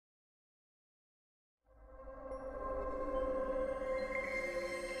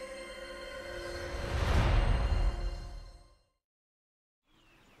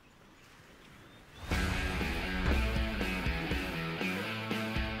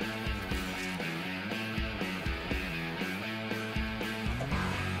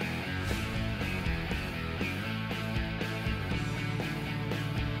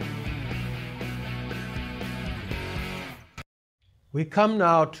We come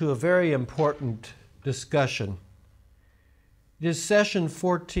now to a very important discussion. It is session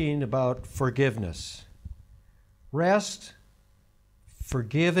 14 about forgiveness. Rest,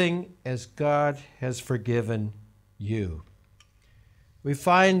 forgiving as God has forgiven you. We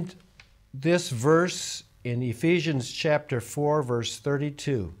find this verse in Ephesians chapter 4, verse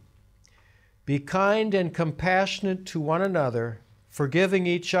 32. Be kind and compassionate to one another, forgiving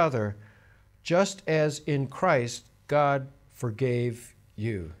each other, just as in Christ God forgave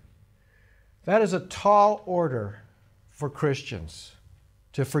you. That is a tall order for Christians,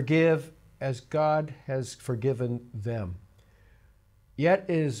 to forgive as God has forgiven them. Yet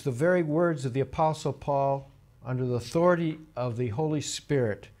it is the very words of the Apostle Paul, under the authority of the Holy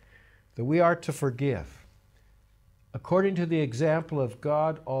Spirit, that we are to forgive, according to the example of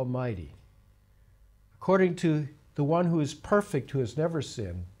God Almighty, according to the one who is perfect, who has never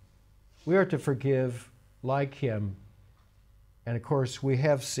sinned. We are to forgive like him. And of course, we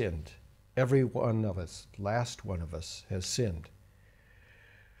have sinned. Every one of us, last one of us, has sinned.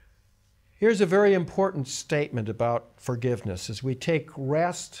 Here's a very important statement about forgiveness as we take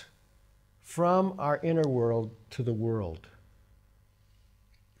rest from our inner world to the world.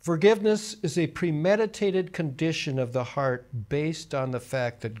 Forgiveness is a premeditated condition of the heart based on the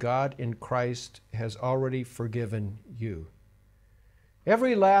fact that God in Christ has already forgiven you.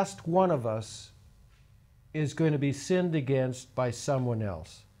 Every last one of us is going to be sinned against by someone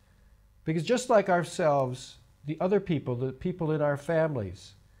else. Because just like ourselves, the other people, the people in our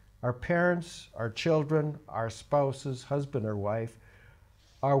families, our parents, our children, our spouses, husband or wife,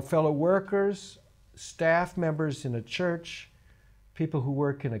 our fellow workers, staff members in a church, people who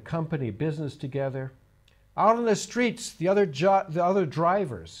work in a company, business together, out on the streets, the other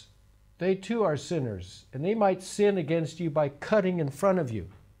drivers, they too are sinners, and they might sin against you by cutting in front of you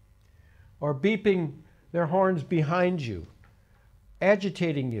or beeping their horns behind you,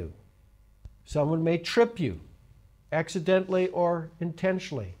 agitating you. Someone may trip you, accidentally or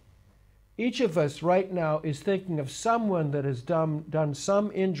intentionally. Each of us right now is thinking of someone that has done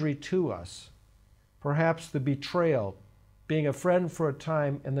some injury to us, perhaps the betrayal, being a friend for a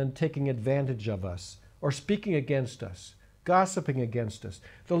time and then taking advantage of us, or speaking against us, gossiping against us.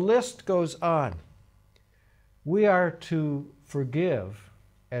 The list goes on. We are to forgive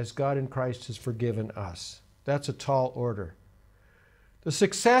as God in Christ has forgiven us. That's a tall order. The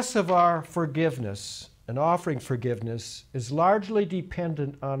success of our forgiveness and offering forgiveness is largely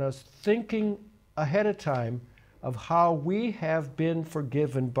dependent on us thinking ahead of time of how we have been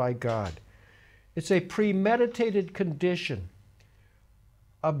forgiven by God. It's a premeditated condition,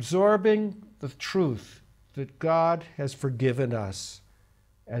 absorbing the truth that God has forgiven us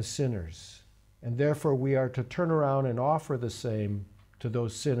as sinners, and therefore we are to turn around and offer the same to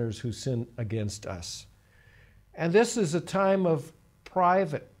those sinners who sin against us. And this is a time of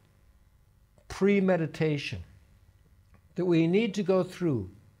private premeditation that we need to go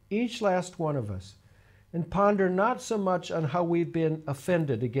through, each last one of us, and ponder not so much on how we've been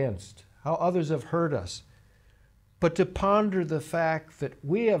offended against, how others have hurt us, but to ponder the fact that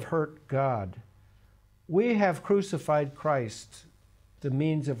we have hurt God. We have crucified Christ, the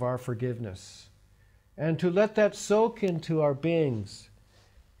means of our forgiveness, and to let that soak into our beings.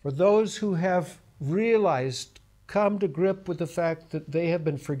 For those who have realized, come to grip with the fact that they have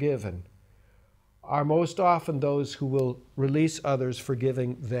been forgiven, are most often those who will release others,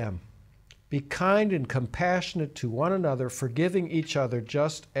 forgiving them. Be kind and compassionate to one another, forgiving each other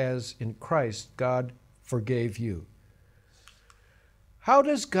just as in Christ God forgave you. How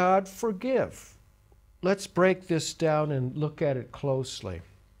does God forgive? Let's break this down and look at it closely.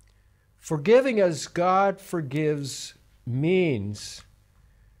 Forgiving as God forgives means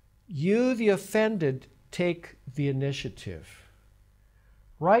you, the offended, take the initiative.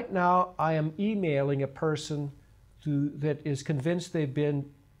 Right now, I am emailing a person that is convinced they've been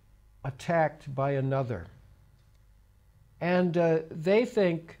attacked by another. And they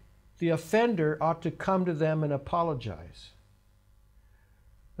think the offender ought to come to them and apologize.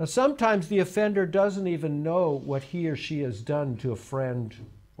 Now, sometimes the offender doesn't even know what he or she has done to a friend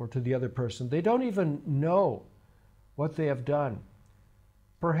or to the other person. They don't even know what they have done.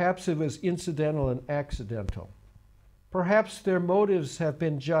 Perhaps it was incidental and accidental. Perhaps their motives have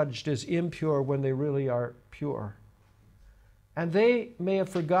been judged as impure when they really are pure. And they may have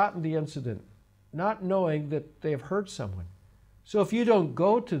forgotten the incident, not knowing that they have hurt someone. So if you don't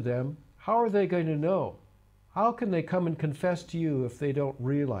go to them, how are they going to know? How can they come and confess to you if they don't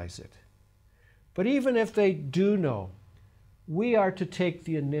realize it? But even if they do know, we are to take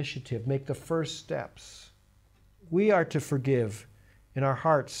the initiative, make the first steps. We are to forgive in our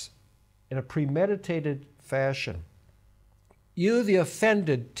hearts in a premeditated fashion. You, the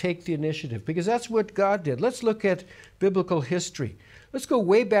offended, take the initiative, because that's what God did. Let's look at biblical history. Let's go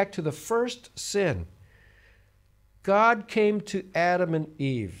way back to the first sin. God came to Adam and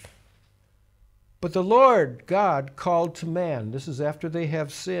Eve. But the Lord God called to man. This is after they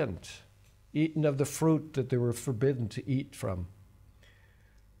have sinned, eaten of the fruit that they were forbidden to eat from.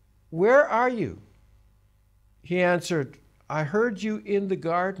 Where are you? He answered, I heard you in the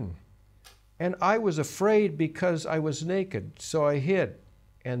garden, and I was afraid because I was naked, so I hid.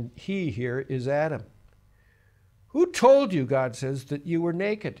 And he here is Adam. Who told you, God says, that you were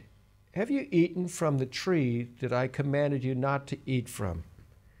naked? Have you eaten from the tree that I commanded you not to eat from?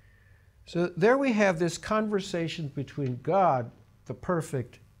 So there we have this conversation between God, the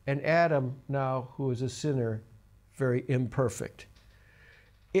perfect, and Adam now, who is a sinner, very imperfect.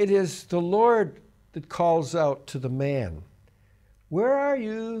 It is the Lord that calls out to the man, where are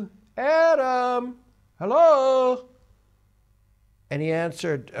you? Adam, hello? And he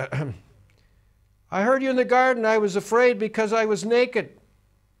answered, I heard you in the garden. I was afraid because I was naked,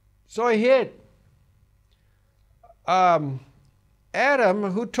 so I hid.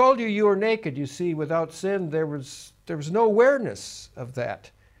 Adam, who told you you were naked? You see, without sin, there was no awareness of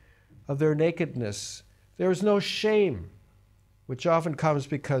that, of their nakedness. There was no shame, which often comes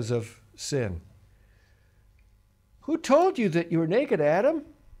because of sin. Who told you that you were naked, Adam?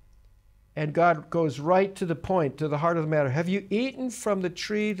 And God goes right to the point, to the heart of the matter. Have you eaten from the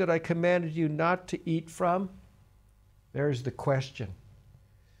tree that I commanded you not to eat from? There's the question.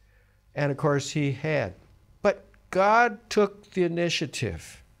 And of course he had. But God took the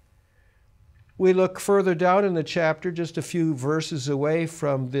initiative. We look further down in the chapter, just a few verses away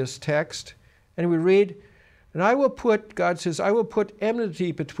from this text, and we read, and I will put, God says, I will put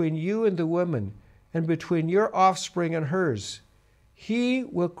enmity between you and the woman, and between your offspring and hers. He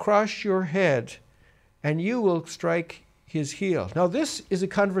will crush your head, and you will strike his heel. Now this is a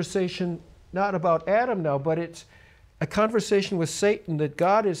conversation not about Adam now, but it's a conversation with Satan that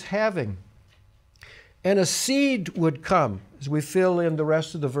God is having. And a seed would come, as we fill in the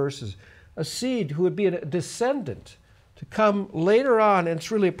rest of the verses, a seed who would be a descendant to come later on, and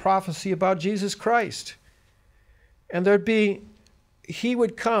it's really a prophecy about Jesus Christ. And he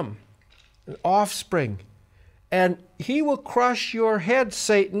would come, an offspring, and he will crush your head,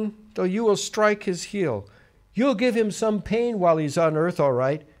 Satan, though you will strike his heel. You'll give him some pain while he's on earth, all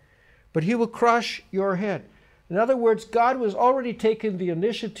right, but he will crush your head. In other words, God was already taking the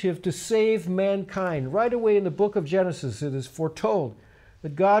initiative to save mankind. Right away in the book of Genesis, it is foretold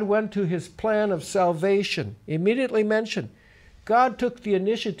that God went to his plan of salvation. Immediately mentioned, God took the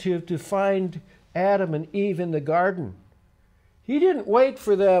initiative to find Adam and Eve in the garden. He didn't wait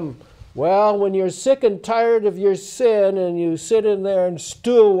for them. Well, when you're sick and tired of your sin and you sit in there and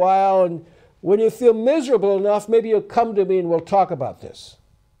stew a while, and when you feel miserable enough, maybe you'll come to me and we'll talk about this.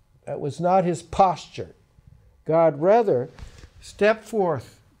 That was not his posture. God rather stepped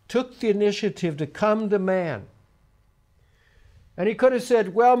forth, took the initiative to come to man. And he could have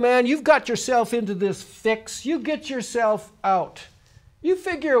said, well, man, you've got yourself into this fix. You get yourself out. You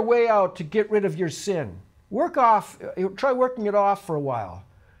figure a way out to get rid of your sin. Try working it off for a while.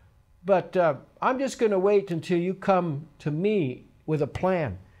 But I'm just going to wait until you come to me with a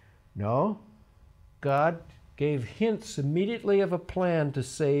plan. No, God gave hints immediately of a plan to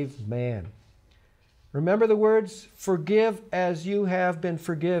save man. Remember the words, forgive as you have been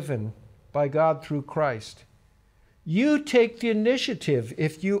forgiven by God through Christ. You take the initiative.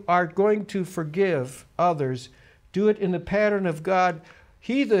 If you are going to forgive others, do it in the pattern of God.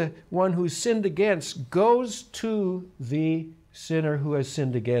 He, the one who sinned against, goes to the sinner who has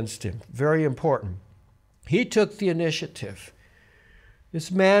sinned against him. Very important. He took the initiative.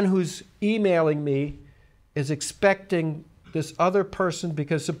 This man who's emailing me is expecting this other person,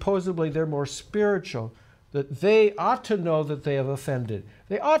 because supposedly they're more spiritual, that they ought to know that they have offended.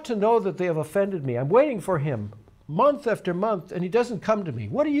 They ought to know that they have offended me. I'm waiting for him month after month, and he doesn't come to me.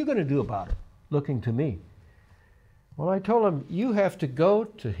 What are you going to do about it? Looking to me. Well, I told him, you have to go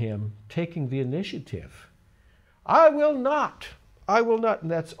to him taking the initiative. I will not. I will not.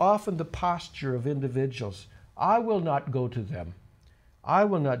 And that's often the posture of individuals. I will not go to them. I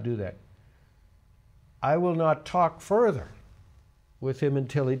will not do that. I will not talk further with him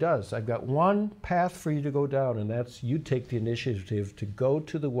until he does. I've got one path for you to go down, and that's you take the initiative to go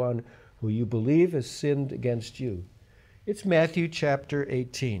to the one who you believe has sinned against you. It's Matthew chapter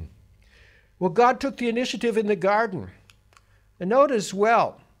 18. Well, God took the initiative in the garden. And note as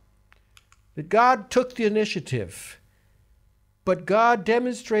well that God took the initiative, but God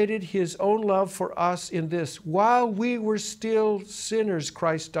demonstrated his own love for us in this: while we were still sinners,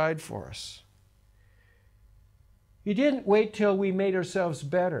 Christ died for us. He didn't wait till we made ourselves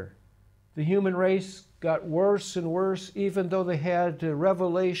better. The human race got worse and worse, even though they had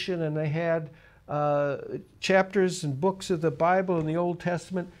Revelation and they had chapters and books of the Bible in the Old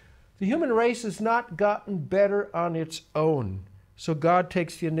Testament. The human race has not gotten better on its own. So God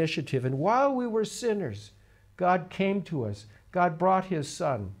takes the initiative. And while we were sinners, God came to us. God brought His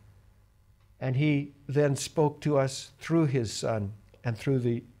Son. And He then spoke to us through His Son and through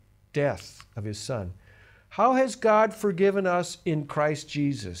the death of His Son. How has God forgiven us in Christ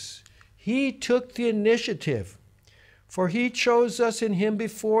Jesus? He took the initiative. For He chose us in Him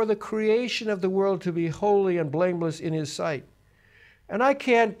before the creation of the world to be holy and blameless in His sight. And I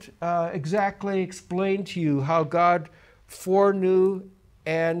can't exactly explain to you how God foreknew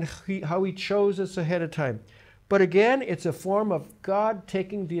and how He chose us ahead of time. But again, it's a form of God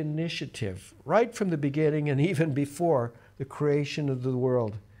taking the initiative right from the beginning and even before the creation of the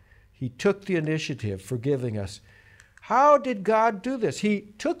world. He took the initiative, forgiving us. How did God do this?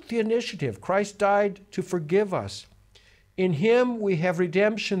 He took the initiative. Christ died to forgive us. In Him we have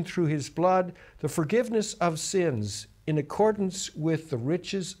redemption through His blood, the forgiveness of sins, in accordance with the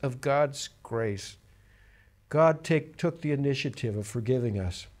riches of God's grace. God took the initiative of forgiving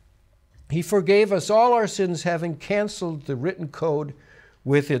us. He forgave us all our sins, having canceled the written code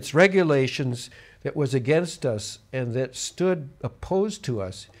with its regulations that was against us and that stood opposed to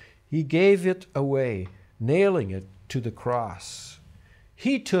us. He gave it away, nailing it to the cross.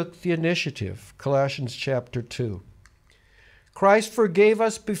 He took the initiative, Colossians chapter 2. Christ forgave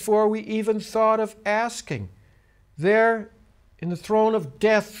us before we even thought of asking. There, in the throne of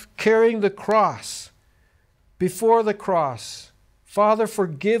death, carrying the cross, before the cross, Father,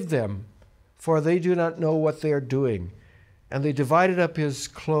 forgive them, for they do not know what they are doing. And they divided up His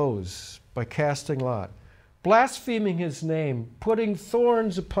clothes by casting lot, blaspheming His name, putting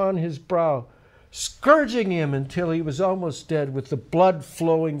thorns upon His brow, scourging Him until He was almost dead with the blood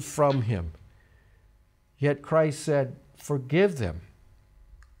flowing from Him. Yet Christ said, forgive them.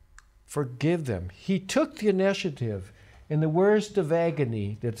 Forgive them. He took the initiative in the worst of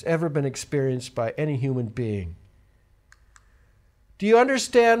agony that's ever been experienced by any human being. Do you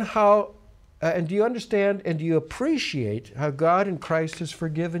understand how, and do you appreciate how God in Christ has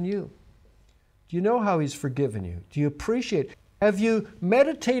forgiven you? Do you know how He's forgiven you? Do you appreciate? Have you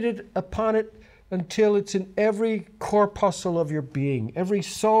meditated upon it until it's in every corpuscle of your being, every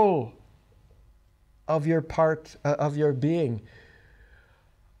soul of your part of your being,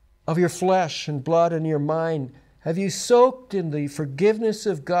 of your flesh and blood and your mind? Have you soaked in the forgiveness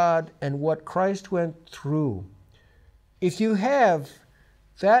of God and what Christ went through? If you have,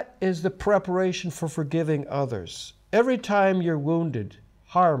 that is the preparation for forgiving others. Every time you're wounded,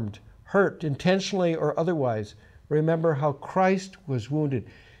 harmed, hurt, intentionally or otherwise, remember how Christ was wounded.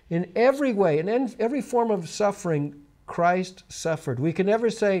 In every way, in every form of suffering, Christ suffered. We can never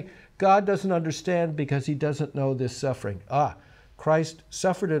say God doesn't understand because He doesn't know this suffering. Christ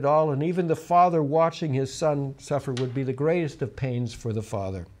suffered it all, and even the Father watching His Son suffer would be the greatest of pains for the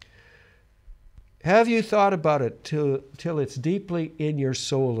Father. Have you thought about it till it's deeply in your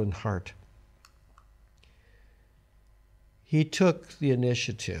soul and heart? He took the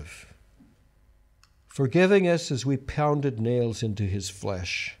initiative, forgiving us as we pounded nails into His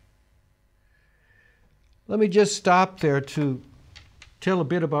flesh. Let me just stop there to tell a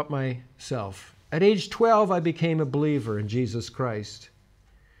bit about myself. At age 12, I became a believer in Jesus Christ.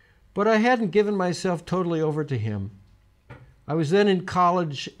 But I hadn't given myself totally over to Him. I was then in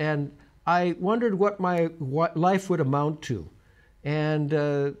college, and I wondered what my life would amount to.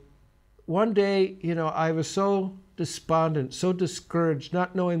 And one day, I was so despondent, so discouraged,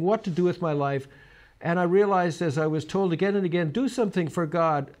 not knowing what to do with my life. And I realized, as I was told again and again, do something for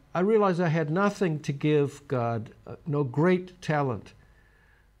God, I realized I had nothing to give God, no great talent,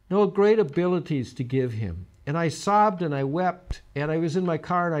 no great abilities to give Him. And I sobbed and I wept, and I was in my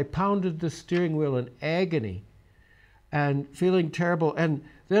car and I pounded the steering wheel in agony and feeling terrible. And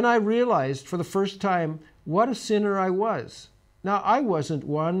then I realized for the first time what a sinner I was. Now, I wasn't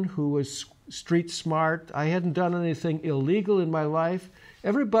one who was street smart. I hadn't done anything illegal in my life.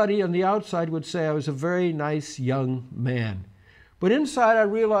 Everybody on the outside would say I was a very nice young man. But inside I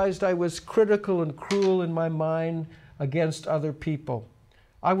realized I was critical and cruel in my mind against other people.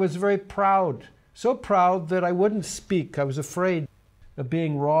 I was very proud, so proud that I wouldn't speak. I was afraid of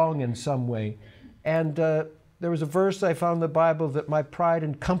being wrong in some way. And there was a verse I found in the Bible that my pride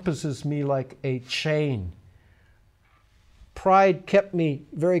encompasses me like a chain. Pride kept me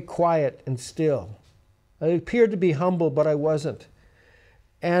very quiet and still. I appeared to be humble, but I wasn't.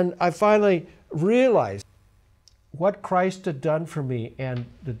 And I finally realized what Christ had done for me and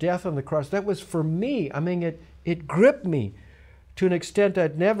the death on the cross, that was for me. I mean, it gripped me to an extent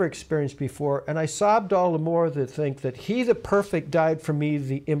I'd never experienced before, and I sobbed all the more to think that he, the perfect, died for me,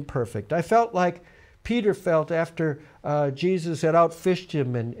 the imperfect. I felt like Peter felt after Jesus had outfished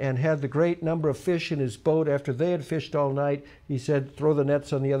him and had the great number of fish in his boat after they had fished all night. He said, throw the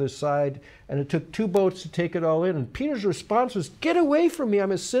nets on the other side, and it took 2 boats to take it all in. And Peter's response was, get away from me,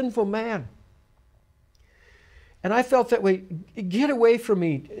 I'm a sinful man. And I felt that way, get away from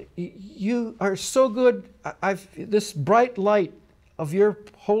me. You are so good. This bright light of your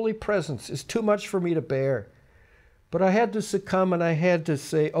holy presence is too much for me to bear. But I had to succumb and I had to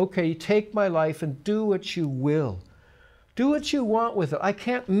say, okay, take my life and do what you will. Do what you want with it. I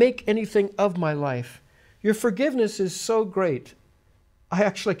can't make anything of my life. Your forgiveness is so great, I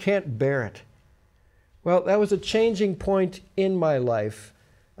actually can't bear it. Well, that was a changing point in my life.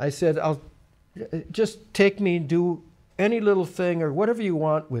 I said, just take me and do any little thing or whatever you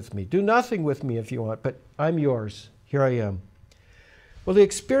want with me. Do nothing with me if you want, but I'm yours. Here I am. Well, the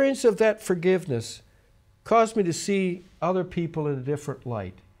experience of that forgiveness caused me to see other people in a different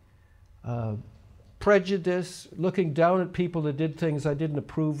light. Prejudice, looking down at people that did things I didn't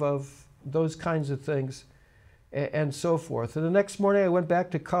approve of, those kinds of things, and so forth. And the next morning I went back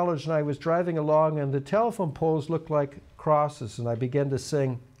to college and I was driving along and the telephone poles looked like crosses, and I began to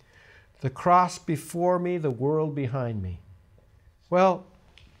sing, "The cross before me, the world behind me." Well,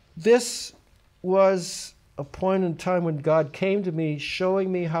 this was a point in time when God came to me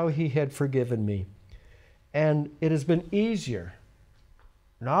showing me how he had forgiven me. And it has been easier,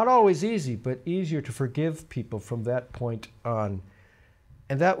 not always easy, but easier to forgive people from that point on.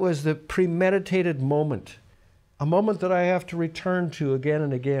 And that was the premeditated moment, a moment that I have to return to again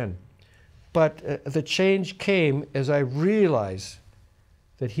and again. But the change came as I realized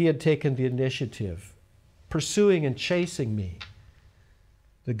that he had taken the initiative, pursuing and chasing me,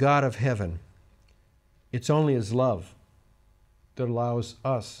 the God of heaven. It's only his love that allows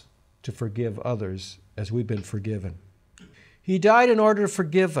us to forgive others as we've been forgiven. He died in order to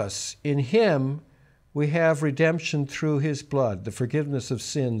forgive us. In him, we have redemption through his blood, the forgiveness of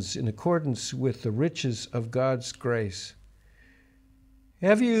sins in accordance with the riches of God's grace.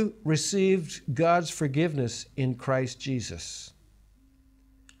 Have you received God's forgiveness in Christ Jesus?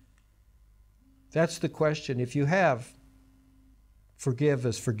 That's the question. If you have, forgive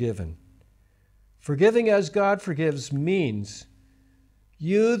as forgiven. Forgiving as God forgives means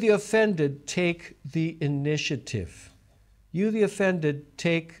you, the offended, take the initiative. You, the offended,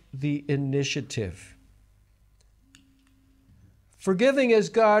 take the initiative. Forgiving as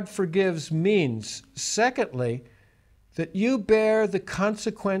God forgives means, secondly, that you bear the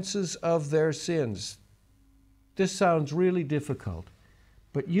consequences of their sins. This sounds really difficult,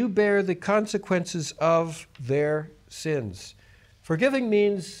 but you bear the consequences of their sins. Forgiving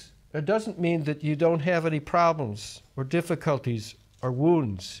means, it doesn't mean that you don't have any problems or difficulties or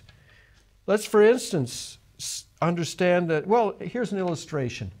wounds. Let's, for instance, understand that, well, here's an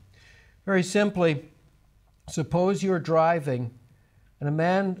illustration. Very simply, suppose you're driving and a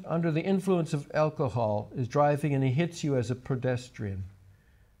man under the influence of alcohol is driving and he hits you as a pedestrian.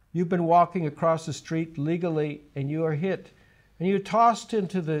 You've been walking across the street legally and you are hit and you're tossed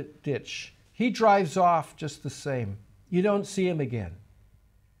into the ditch. He drives off just the same. You don't see him again.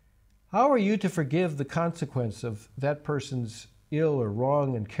 How are you to forgive the consequence of that person's ill or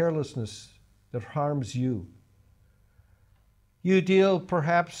wrong and carelessness that harms you? You deal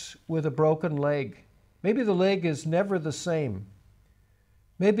perhaps with a broken leg. Maybe the leg is never the same.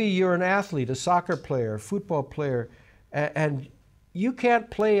 Maybe you're an athlete, a soccer player, a football player, and you can't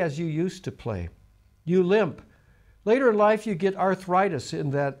play as you used to play. You limp. Later in life, you get arthritis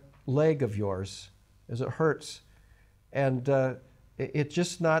in that leg of yours as it hurts. And it's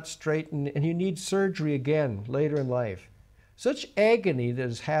just not straight, and you need surgery again later in life. Such agony that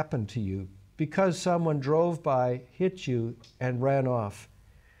has happened to you because someone drove by, hit you, and ran off.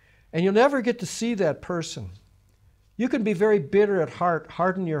 And you'll never get to see that person. You can be very bitter at heart,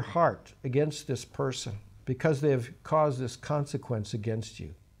 harden your heart against this person because they have caused this consequence against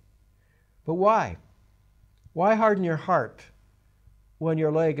you. But why? Why harden your heart when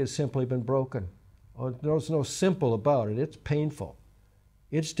your leg has simply been broken? Oh, there's no simple about it. It's painful.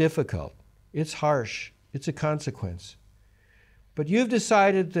 It's difficult. It's harsh. It's a consequence. But you've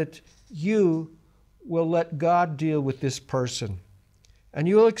decided that you will let God deal with this person, and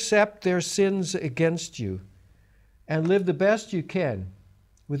you will accept their sins against you and live the best you can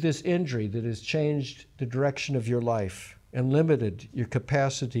with this injury that has changed the direction of your life and limited your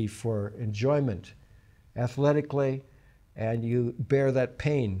capacity for enjoyment athletically, and you bear that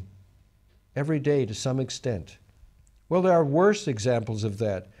pain every day to some extent. Well, there are worse examples of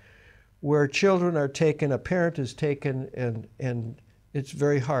that. where children are taken, a parent is taken, and it's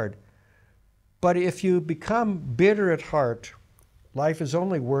very hard. But if you become bitter at heart, life is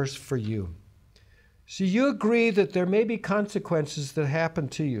only worse for you. So you agree that there may be consequences that happen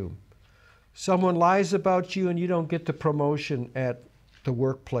to you. Someone lies about you and you don't get the promotion at the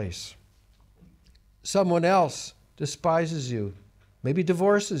workplace. Someone else despises you, maybe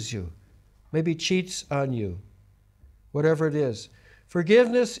divorces you, maybe cheats on you, whatever it is.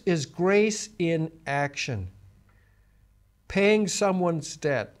 Forgiveness is grace in action. Paying someone's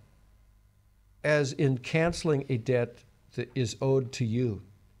debt as in canceling a debt that is owed to you.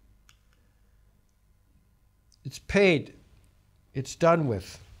 It's paid. It's done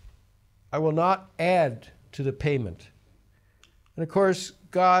with. I will not add to the payment. And of course,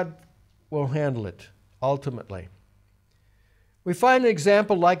 God will handle it ultimately. We find an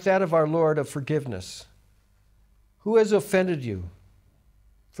example like that of our Lord of forgiveness. Who has offended you?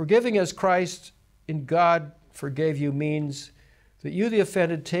 Forgiving as Christ in God forgave you means that you, the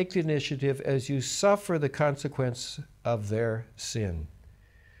offended, take the initiative as you suffer the consequence of their sin.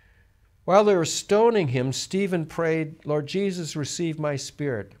 While they were stoning him, Stephen prayed, "Lord Jesus, receive my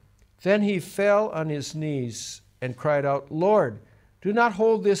spirit." Then he fell on his knees and cried out, "Lord, do not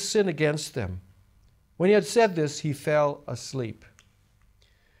hold this sin against them." When he had said this, he fell asleep.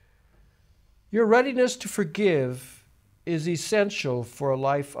 Your readiness to forgive is essential for a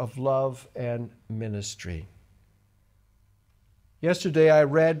life of love and ministry. Yesterday I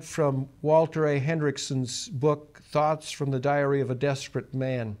read from Walter A. Hendrickson's book, Thoughts from the Diary of a Desperate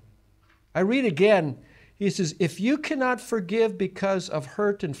Man. I read again. He says, if you cannot forgive because of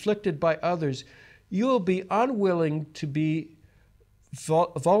hurt inflicted by others, you will be unwilling to be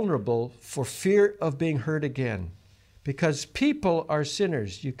vulnerable for fear of being hurt again. Because people are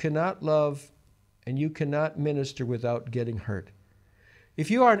sinners. You cannot love and you cannot minister without getting hurt. If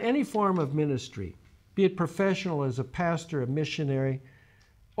you are in any form of ministry, be it professional as a pastor, a missionary,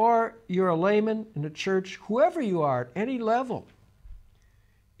 or you're a layman in a church, whoever you are at any level,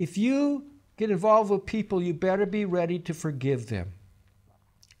 if you get involved with people, you better be ready to forgive them.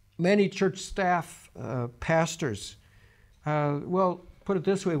 Many church staff, pastors, well, put it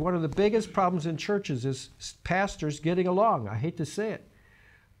this way, one of the biggest problems in churches is pastors getting along. I hate to say it.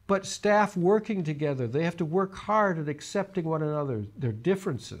 But staff working together, they have to work hard at accepting one another, their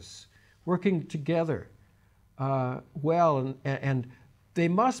differences, working together well, and they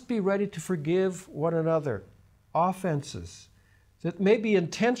must be ready to forgive one another, offenses that may be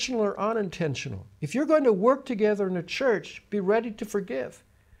intentional or unintentional. If you're going to work together in a church, be ready to forgive.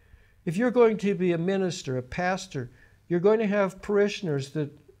 If you're going to be a minister, a pastor, you're going to have parishioners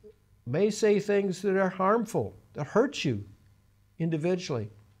that may say things that are harmful, that hurt you individually.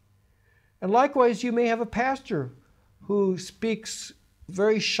 And likewise, you may have a pastor who speaks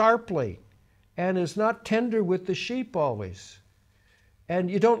very sharply and is not tender with the sheep always. And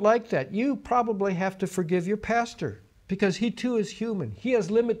you don't like that. You probably have to forgive your pastor because he too is human. He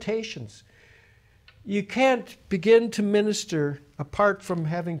has limitations. You can't begin to minister apart from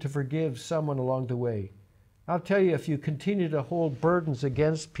having to forgive someone along the way. I'll tell you, if you continue to hold burdens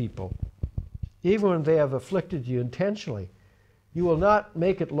against people, even when they have afflicted you intentionally, you will not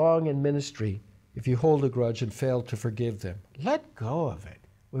make it long in ministry if you hold a grudge and fail to forgive them. Let go of it.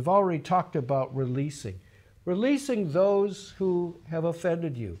 We've already talked about releasing. Releasing those who have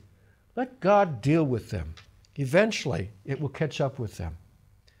offended you. Let God deal with them. Eventually, it will catch up with them.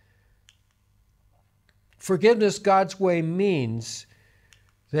 Forgiveness God's way means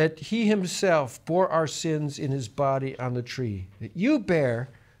that he himself bore our sins in his body on the tree, that you bear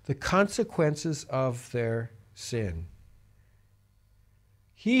the consequences of their sin.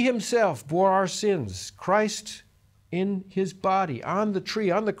 He himself bore our sins, Christ in his body, on the tree,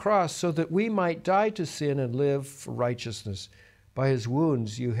 on the cross, so that we might die to sin and live for righteousness. By his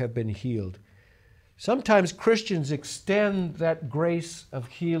wounds you have been healed. Sometimes Christians extend that grace of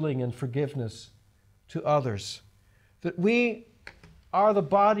healing and forgiveness to others, that we are the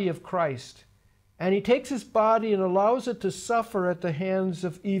body of Christ, and he takes his body and allows it to suffer at the hands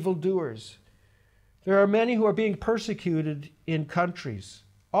of evildoers. There are many who are being persecuted in countries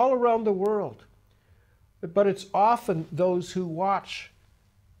all around the world, but it's often those who watch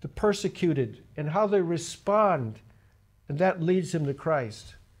the persecuted and how they respond, and that leads them to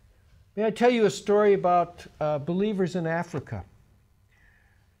Christ. May I tell you a story about believers in Africa?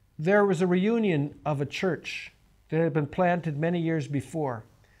 There was a reunion of a church that had been planted many years before.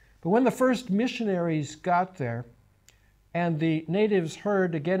 But when the first missionaries got there, and the natives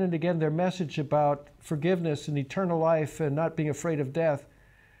heard again and again their message about forgiveness and eternal life and not being afraid of death,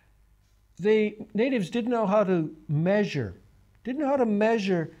 the natives didn't know how to measure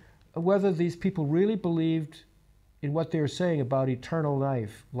whether these people really believed in what they were saying about eternal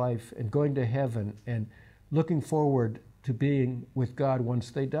life and going to heaven and looking forward to being with God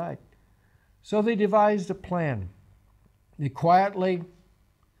once they died. So they devised a plan. They quietly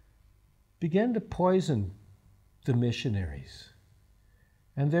began to poison the missionaries.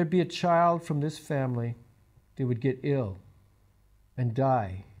 And there'd be a child from this family that would get ill and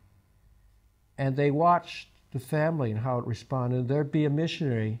die. And they watched the family and how it responded. And there'd be a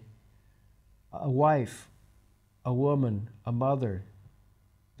missionary, a wife, a woman, a mother.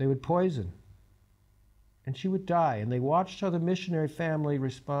 They would poison. And she would die. And they watched how the missionary family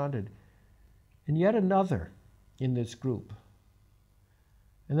responded. And yet another in this group.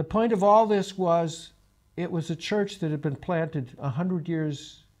 And the point of all this was, it was a church that had been planted 100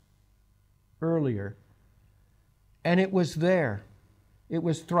 years earlier. And it was there. It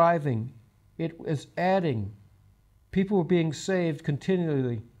was thriving. It was adding. People were being saved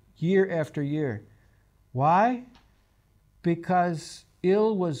continually, year after year. Why? Because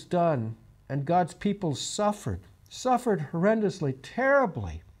ill was done, and God's people suffered horrendously,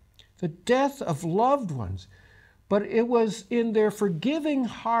 terribly, the death of loved ones. But it was in their forgiving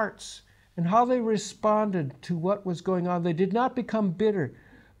hearts and how they responded to what was going on. They did not become bitter.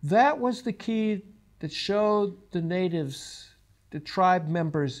 That was the key that showed the natives, the tribe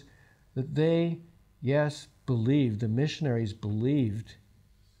members, that they, yes, believed, the missionaries believed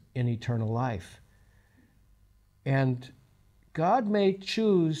in eternal life. And God may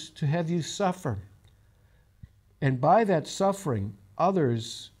choose to have you suffer. And by that suffering,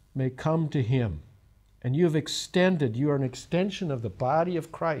 others may come to Him. And you are an extension of the body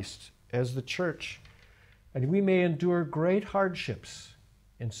of Christ as the church. And we may endure great hardships.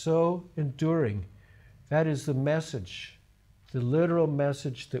 And so enduring, that is the message, the literal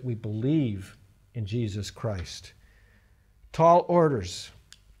message that we believe in Jesus Christ. Tall orders.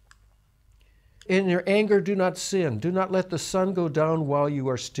 In your anger, do not sin. Do not let the sun go down while you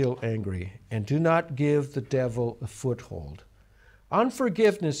are still angry. And do not give the devil a foothold.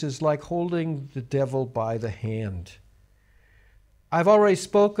 Unforgiveness is like holding the devil by the hand. I've already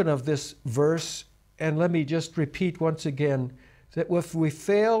spoken of this verse, and let me just repeat once again that if we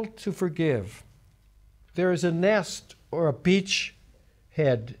fail to forgive, there is a nest or a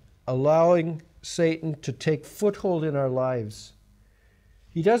beachhead allowing Satan to take foothold in our lives.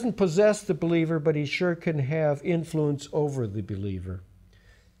 He doesn't possess the believer, but he sure can have influence over the believer.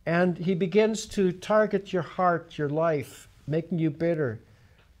 And he begins to target your heart, your life, making you bitter,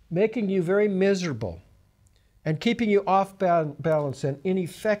 making you very miserable, and keeping you off balance and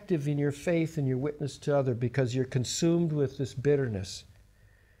ineffective in your faith and your witness to others because you're consumed with this bitterness.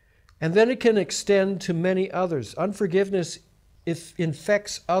 And then it can extend to many others. Unforgiveness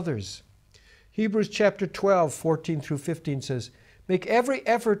infects others. Hebrews chapter 12, 14 through 15 says, "Make every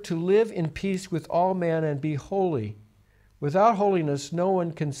effort to live in peace with all men and be holy. Without holiness, no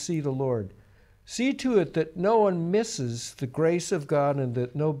one can see the Lord. See to it that no one misses the grace of God and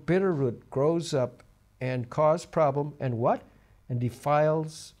that no bitter root grows up and cause problem and what? And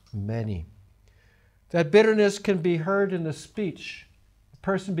defiles many." That bitterness can be heard in the speech. A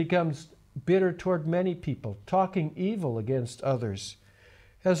person becomes bitter toward many people, talking evil against others,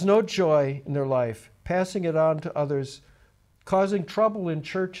 has no joy in their life, passing it on to others, causing trouble in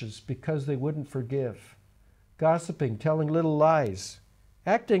churches because they wouldn't forgive, gossiping, telling little lies,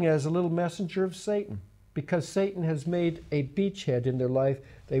 acting as a little messenger of Satan because Satan has made a beachhead in their life.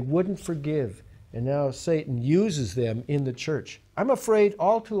 They wouldn't forgive, and now Satan uses them in the church. I'm afraid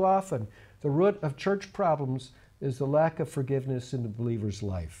all too often the root of church problems is the lack of forgiveness in the believer's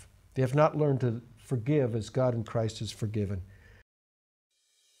life. They have not learned to forgive as God in Christ has forgiven.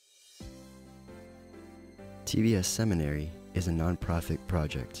 TVS Seminary is a nonprofit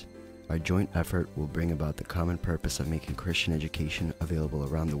project. Our joint effort will bring about the common purpose of making Christian education available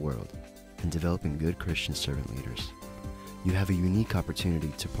around the world and developing good Christian servant leaders. You have a unique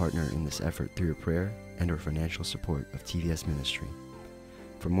opportunity to partner in this effort through your prayer and/or financial support of TVS Ministry.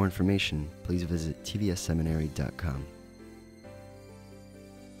 For more information, please visit tvsseminary.com.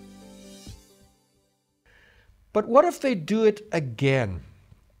 But what if they do it again?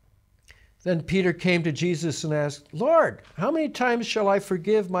 Then Peter came to Jesus and asked, "Lord, how many times shall I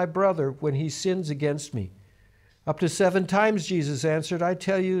forgive my brother when he sins against me?" "Up to 7 times, Jesus answered. "I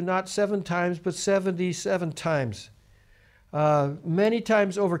tell you, not 7 times, but 77 times. Many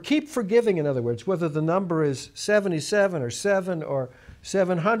times over. Keep forgiving, in other words, whether the number is 77 or 7 or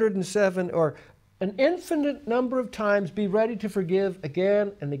 707 or an infinite number of times. Be ready to forgive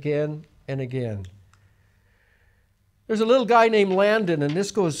again and again and again." There's a little guy named Landon, and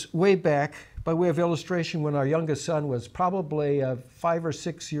this goes way back, by way of illustration, when our youngest son was probably 5 or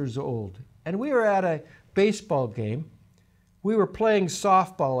 6 years old. And we were at a baseball game. We were playing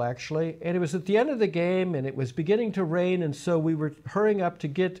softball, actually, and it was at the end of the game, and it was beginning to rain, and so we were hurrying up to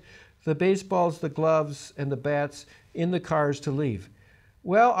get the baseballs, the gloves, and the bats in the cars to leave.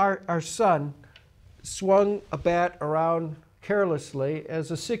 Well, our son swung a bat around carelessly, as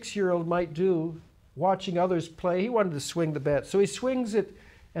a 6-year-old might do, watching others play. He wanted to swing the bat. So he swings it,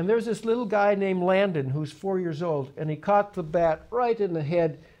 and there's this little guy named Landon who's 4 years old, and he caught the bat right in the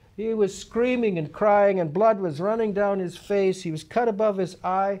head. He was screaming and crying, and blood was running down his face. He was cut above his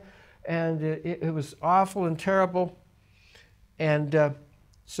eye, and it was awful and terrible. And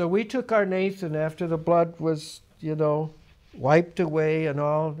so we took our Nathan after the blood was, wiped away and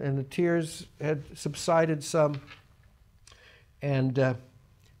all, and the tears had subsided some. And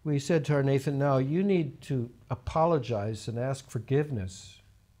we said to our Nathan, now you need to apologize and ask forgiveness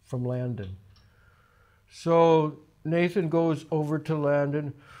from Landon. So Nathan goes over to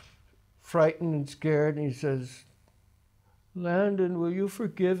Landon, frightened and scared, and he says, Landon, will you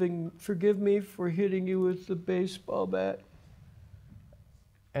forgive me for hitting you with the baseball bat?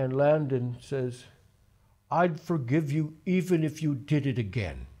 And Landon says, I'd forgive you even if you did it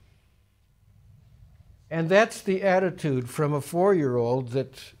again. And that's the attitude from a 4-year-old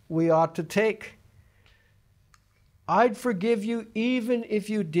that we ought to take. I'd forgive you even if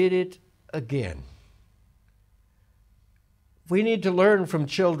you did it again. We need to learn from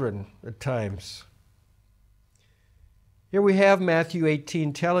children at times. Here we have Matthew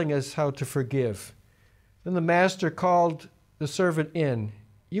 18 telling us how to forgive. Then the master called the servant in.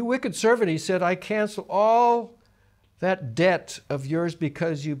 You wicked servant, he said, I cancel all that debt of yours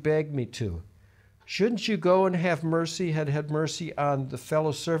because you begged me to. Shouldn't you go and have mercy, had mercy on the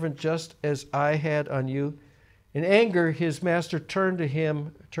fellow servant just as I had on you? In anger, his master turned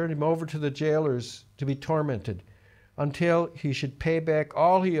him over to the jailers to be tormented until he should pay back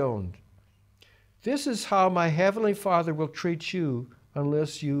all he owned. This is how my heavenly Father will treat you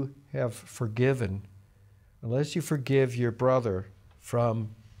unless you have forgiven, unless you forgive your brother from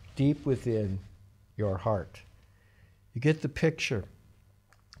deep within your heart. You get the picture.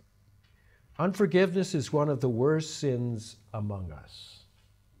 Unforgiveness is one of the worst sins among us.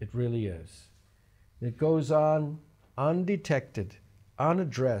 It really is. It goes on undetected,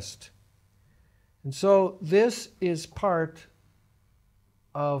 unaddressed. And so this is part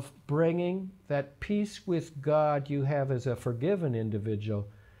of bringing that peace with God you have as a forgiven individual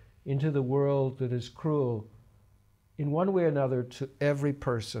into the world that is cruel in one way or another to every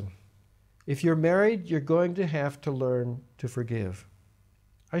person. If you're married, you're going to have to learn to forgive.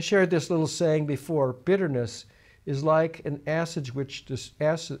 I shared this little saying before. Bitterness is like an acid which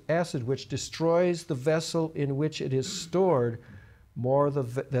destroys the vessel in which it is stored more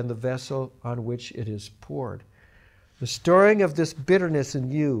than the vessel on which it is poured. The storing of this bitterness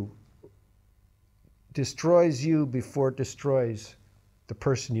in you destroys you before it destroys the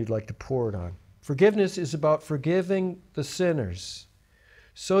person you'd like to pour it on. Forgiveness is about forgiving the sinners.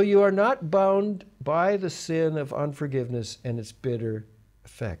 So you are not bound by the sin of unforgiveness and its bitter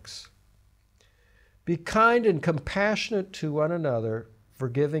effects. Be kind and compassionate to one another,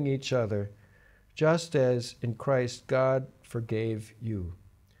 forgiving each other, just as in Christ God forgave you.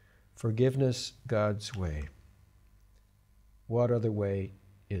 Forgiveness God's way. What other way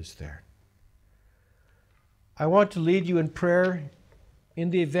is there? I want to lead you in prayer in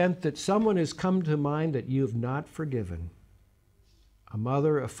the event that someone has come to mind that you have not forgiven. A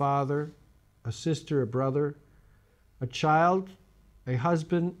mother, a father, a sister, a brother, a child, a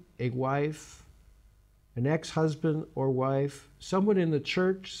husband, a wife, an ex-husband or wife, someone in the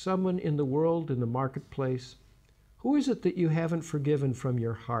church, someone in the world, in the marketplace. Who is it that you haven't forgiven from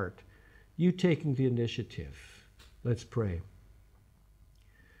your heart? You taking the initiative. Let's pray.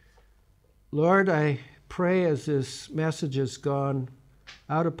 Lord, I pray as this message has gone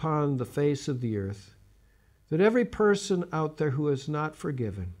out upon the face of the earth, that every person out there who has not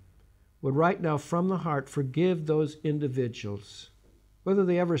forgiven would right now from the heart forgive those individuals, whether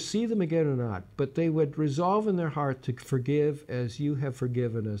they ever see them again or not, but they would resolve in their heart to forgive as you have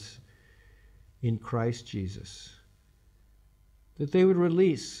forgiven us in Christ Jesus. That they would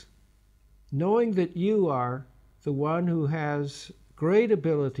release, knowing that you are the one who has great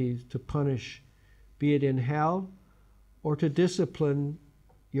ability to punish, be it in hell or to discipline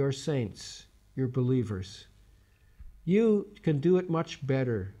your saints, your believers. You can do it much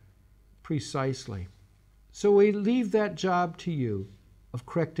better, precisely. So we leave that job to you of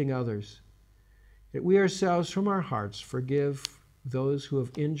correcting others, that we ourselves from our hearts forgive those who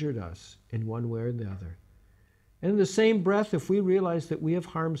have injured us in one way or the other. And in the same breath, if we realize that we have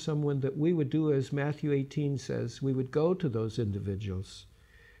harmed someone, that we would do as Matthew 18 says, we would go to those individuals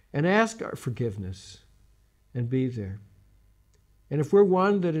and ask our forgiveness and be there. And if we're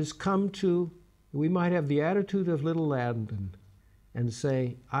one that has come to, we might have the attitude of little Landon and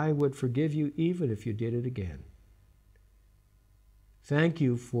say, I would forgive you even if you did it again. Thank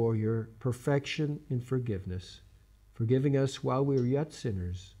you for your perfection in forgiveness, forgiving us while we were yet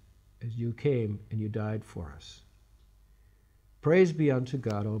sinners, as you came and you died for us. Praise be unto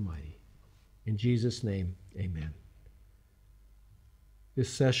God Almighty. In Jesus' name, amen. This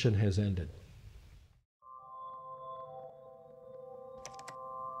session has ended.